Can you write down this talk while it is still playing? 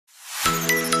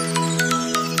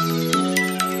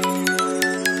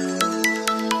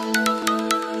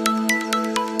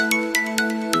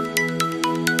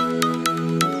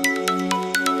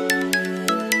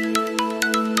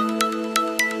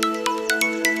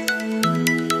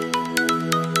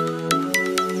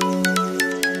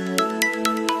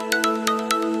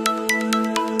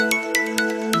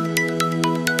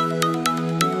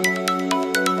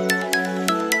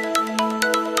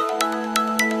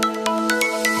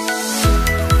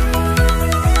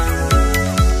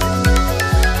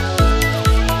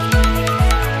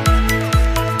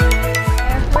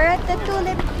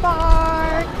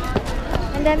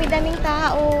dami-daming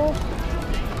tao.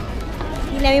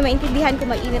 Hindi namin maintindihan kung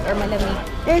mainit or malamig.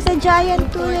 There's a giant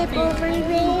tulip over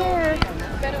there.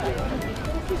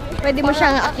 Pwede mo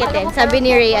siyang akyatin. Sabi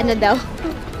ni Ray, ano daw?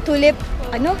 Tulip,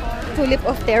 ano? Tulip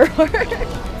of terror.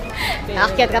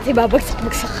 Naakyat kasi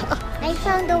babagsak-bagsak ka. I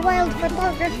found the wild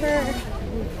photographer.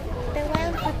 The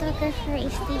wild photographer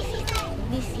is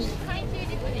DC.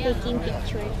 Taking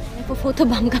pictures.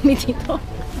 Nagpo-photobomb kami dito.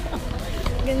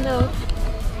 Ganda.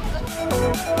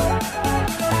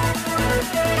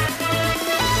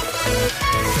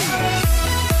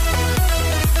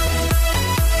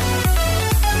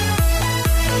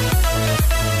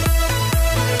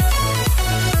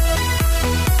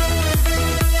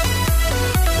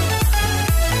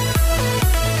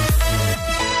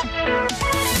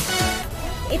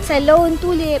 It's a lone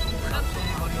tulip.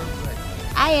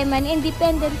 I am an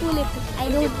independent tulip. I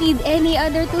don't need any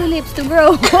other tulips to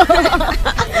grow.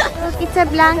 Look, it's a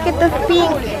blanket of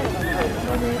pink.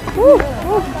 Woo,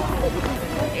 woo.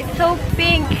 It's so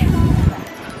pink.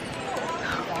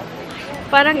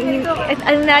 Parang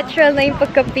unnatural na yung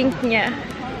pagka-pink niya.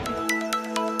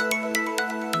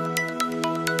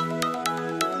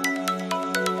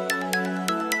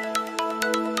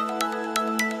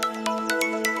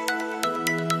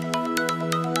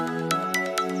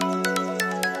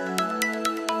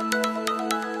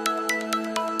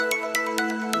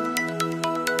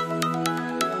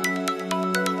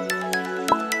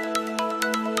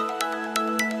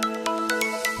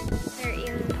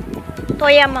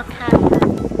 Toyama Castle.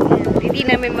 Hindi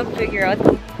namin mag-figure out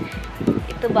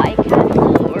ito ba ay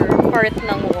castle or part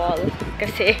ng wall.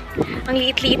 Kasi ang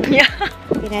liit-liit niya.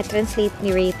 Pinatranslate ni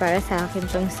Ray para sa akin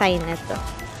tong sign na to.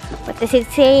 What does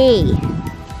it say?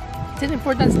 It's an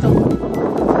important stone.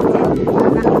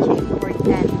 Bakit siya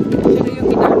important? Sino yung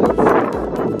ginamit?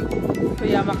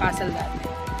 Toyama Castle dati.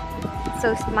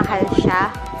 So, mahal siya?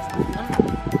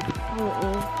 Oo.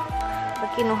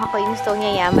 Pag kinuha ko yung stone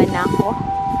niya, yaman na ako.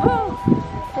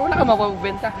 Oh, wala ka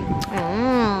mapagbenta.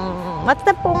 What's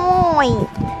the point?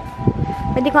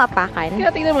 Pwede ko apakan?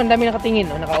 Kaya tingnan mo, dami nakatingin.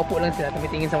 No? Nakaupo lang sila,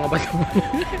 tumitingin sa mga bato.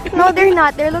 No, they're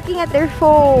not. They're looking at their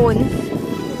phone.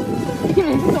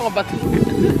 Sa mga bato.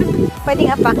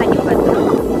 Pwedeng apakan yung bato.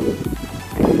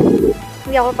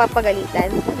 Hindi ako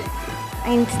papagalitan.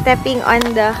 I'm stepping on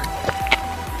the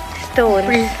stone.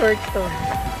 Prehistoric stone.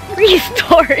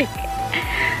 Prehistoric.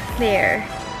 There.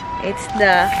 It's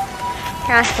the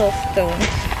castle stones.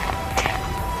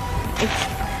 It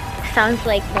sounds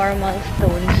like normal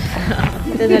stones.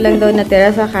 Ito na lang daw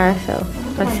natira sa castle.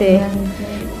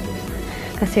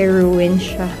 Kasi ruin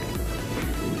siya.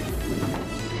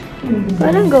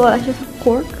 Parang gawa siya sa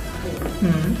cork.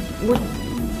 Wood.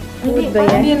 Wood ba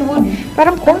yan? Hindi yan wood.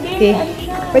 Parang cork eh.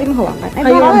 Pwede mo hawakan. Ay,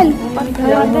 bawal!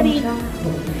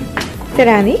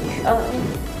 Ceramic?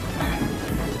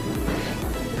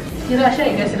 Sira siya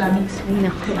eh, ceramics. Ay,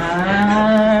 naku.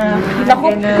 Naku,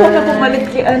 ikaw na pumalit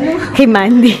kay ano? Kay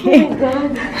Mandy. Oh my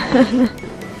God.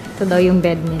 Ito daw yung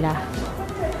bed nila.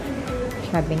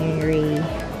 Sabi ni Ray.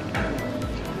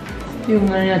 Yung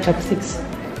ano na, chopsticks.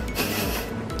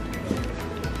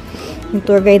 Yung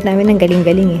tour guide namin ang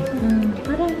galing-galing eh.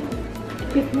 Parang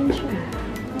equipment siya.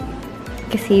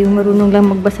 Kasi yung marunong lang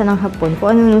magbasa ng Hapon,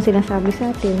 kung ano nung sinasabi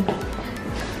sa atin.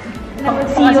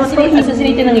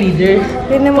 Assassinate ng leader.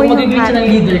 Tignan mo kung yung mag-greet siya ng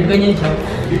leader, ganyan siya.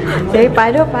 Sabi,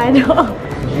 paano?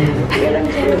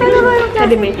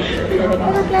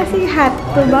 Anong klaseng hat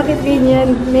to? Bakit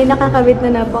ganyan? May nakakabit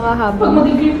na napakahabang Pag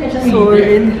mag-greet na siya ng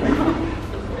leader.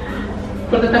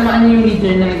 Pag tatamaan niya yung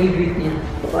leader na nag-greet niya.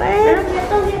 What?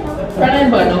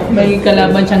 Parang ba, no? May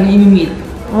kalaban siyang imi-meet.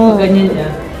 Oh. Pag ganyan siya,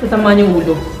 tatamaan yung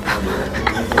ulo.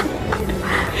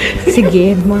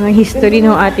 Sige, mga history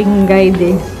ng ating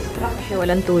guide eh.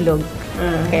 Walang tulog.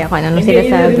 Kaya kung ano sila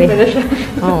sabi.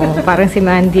 Oo, parang si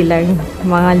Mandy lang.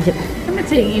 Mga...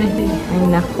 Ay,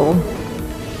 nako.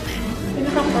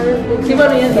 Si ba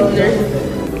yan, Hitler?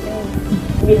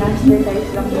 Binastertize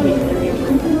lang yung Hitler.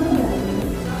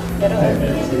 Pero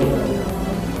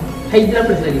Hydra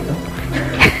pa sila dito.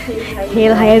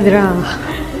 Hail Hydra.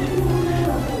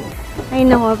 Ay,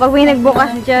 nako. Pag may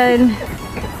nagbukas dyan.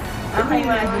 okay,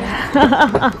 Mandy.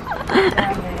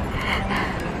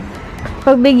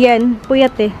 Pagbigyan,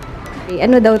 puyat eh.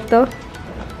 Ano daw to?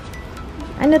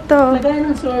 Ano to?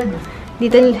 Lagayan ng sword.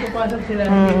 Dito Pupasok sila,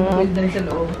 build lang sa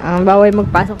loob. bawal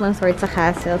magpasok ng sword sa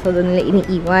castle. So, doon nila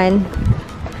iniiwan.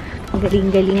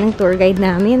 Galing-galing ng tour guide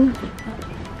namin.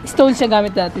 Stone siya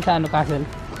gamit dati sa ano, castle.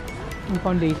 Yung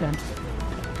foundation.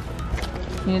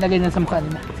 Nilagay na sa mukha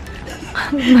nila.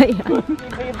 Ano ba yan?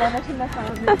 Iba-iba na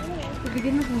sinasabi.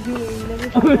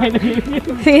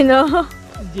 Sino?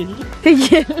 Jill. Si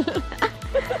Jill.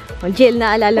 Jill,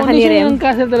 naalala ka ni Rem. Ang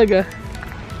castle talaga.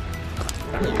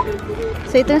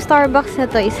 So, itong Starbucks na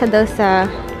to, isa daw sa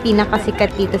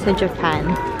pinakasikat dito sa Japan.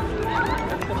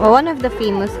 Well, one of the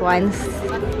famous ones.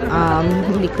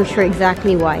 Hindi ko sure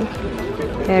exactly why.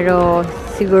 Pero,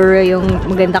 siguro yung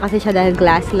maganda kasi siya dahil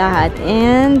glass lahat.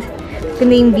 And,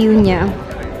 ganda yung view niya.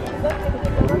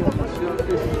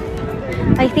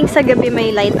 I think sa gabi may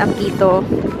light up dito.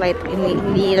 Light,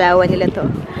 hindi ilawan nila to.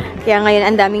 Kaya ngayon,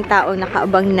 ang daming tao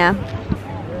nakaabang na.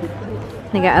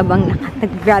 Nag-aabang na.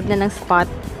 Nag-grab na ng spot.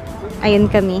 Ayun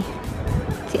kami.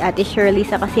 Si Ate Shirley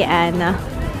sa si Anna.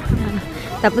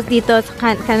 Tapos dito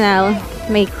sa canal,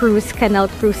 may cruise. Canal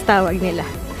cruise tawag nila.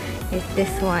 It's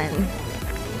this one.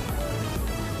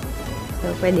 So,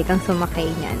 pwede kang sumakay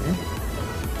niyan.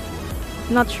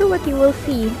 Not sure what you will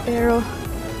see, pero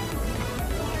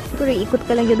siguro ikot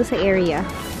ka lang dito sa area.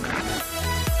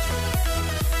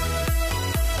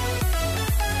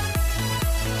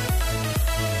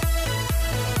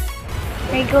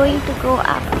 We're going to go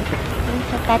up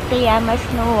sa Tateyama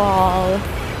Snow Wall.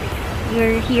 We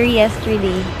were here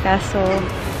yesterday, kaso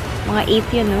mga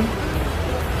 8 yun, no?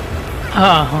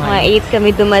 Mga 8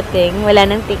 kami dumating. Wala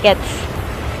nang tickets.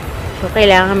 So,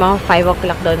 kailangan mga 5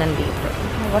 o'clock daw nandito.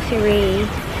 Ako si Ray.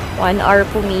 1 hour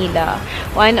pumila.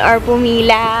 1 hour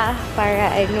pumila para,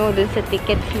 dun sa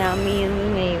tickets namin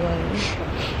ngayon.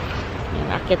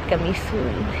 Akit kami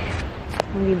soon.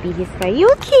 Magbibihis pa.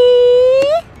 Yuki!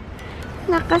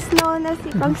 Naka-snow na si,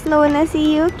 pag-snow na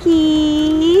si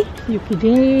Yuki. Yuki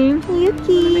din.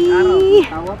 Yuki!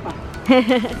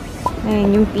 Ayan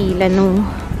yung pila nung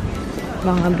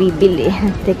mga bibili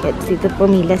tickets. Dito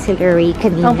pumila sila Ray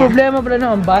kanina. Ang problema pala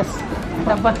ang bus.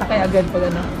 Dapat sakay agad pag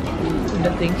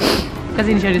dating. Kasi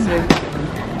hindi siya reserve.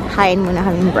 Kain muna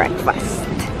kaming breakfast.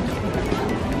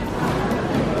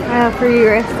 Free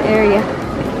rest area.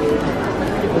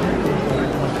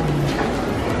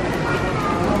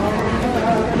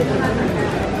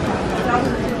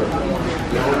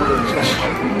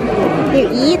 You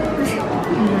eat?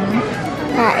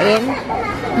 Kain?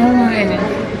 Ngayon.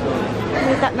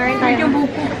 Meron tayo.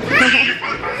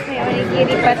 May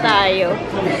onigiri pa tayo.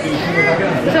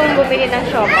 Gusto mong bumili ng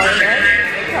siopaw, right?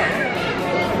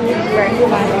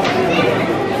 Breakfast.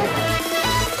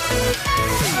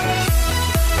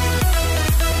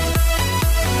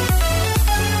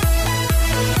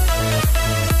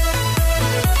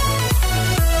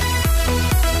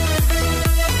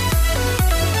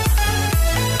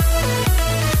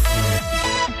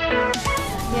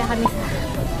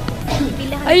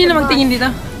 Ayun na magtingin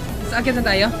dito. Sa akit na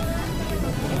tayo?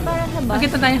 Para sa bus.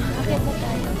 Akit na tayo. Akit na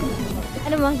tayo.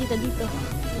 Ano mo makikita dito?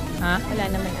 Ha? Wala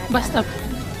naman ata. Bus stop.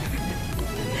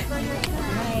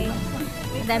 Ay,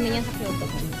 dami niyan sa Kyoto.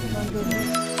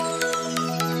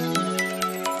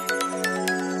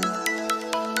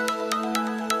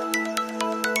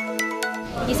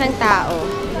 Isang tao.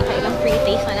 Nakailang free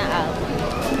taste na album.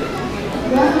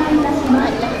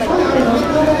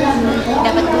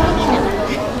 Dapat tumingin na.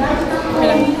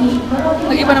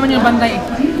 Nag-iba naman yung bantay.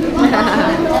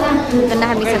 Ito na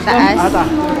kami sa taas.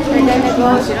 We're gonna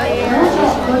go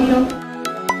upstairs.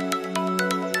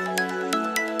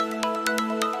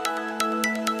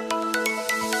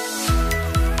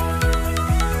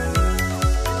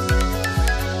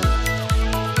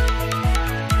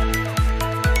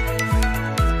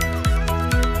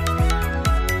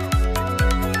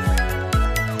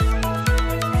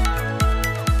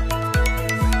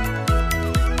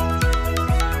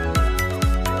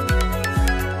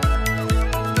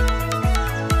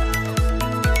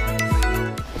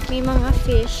 May mga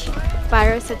fish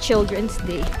para sa Children's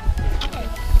Day.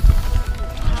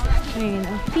 Ayun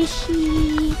o.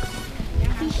 Fishy!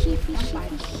 Fishy, fishy,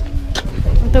 fishy.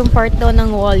 Itong part daw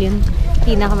ng wall, yung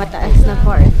pinakamataas na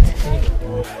part.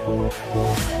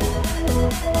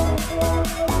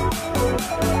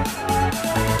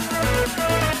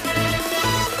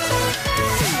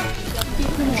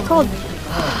 It's cold.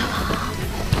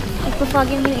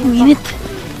 Ipapagin mo yung Minute.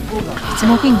 It's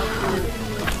smoking.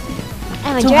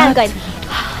 I'm a dragon.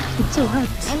 It's so hot.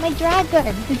 I'm a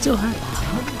dragon. It's so hot.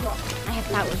 I have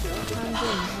powers.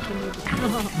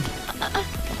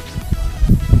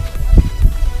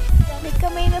 May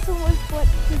kamay na sumulpot.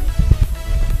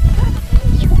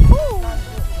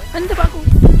 Ano ba ako?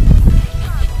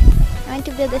 I want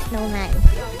to build a snowman.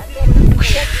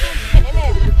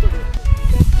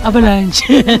 Avalanche.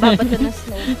 Babato na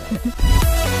snow.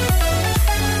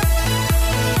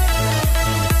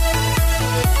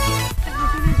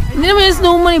 Hindi naman yung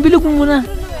snowman, ibilog mo muna.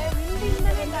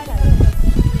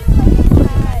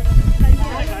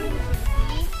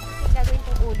 Gagawin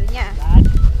kong ulo niya.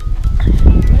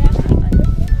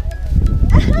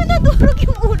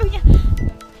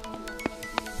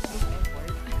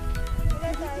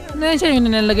 Ano yan siya yung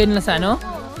nilalagay nila sa ano?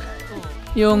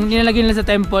 Yung nilalagay nila sa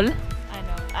temple? Ano?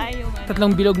 Ay, yung ano.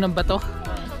 Tatlong bilog ng bato.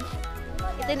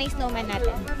 Ito na yung snowman natin.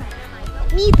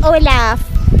 Meet Olaf.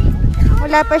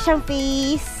 Wala pa siyang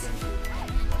face.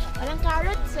 Walang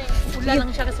carrots eh. Wala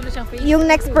lang siya kasi wala siyang face. Yung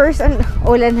next person,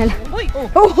 Olan na lang. Uy!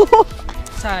 Oh.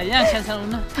 Sayang, siya sa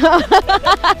una.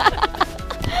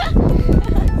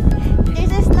 There's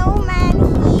a snowman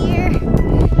here.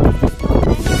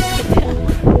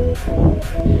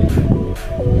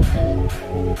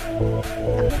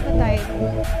 Takot pa tayo.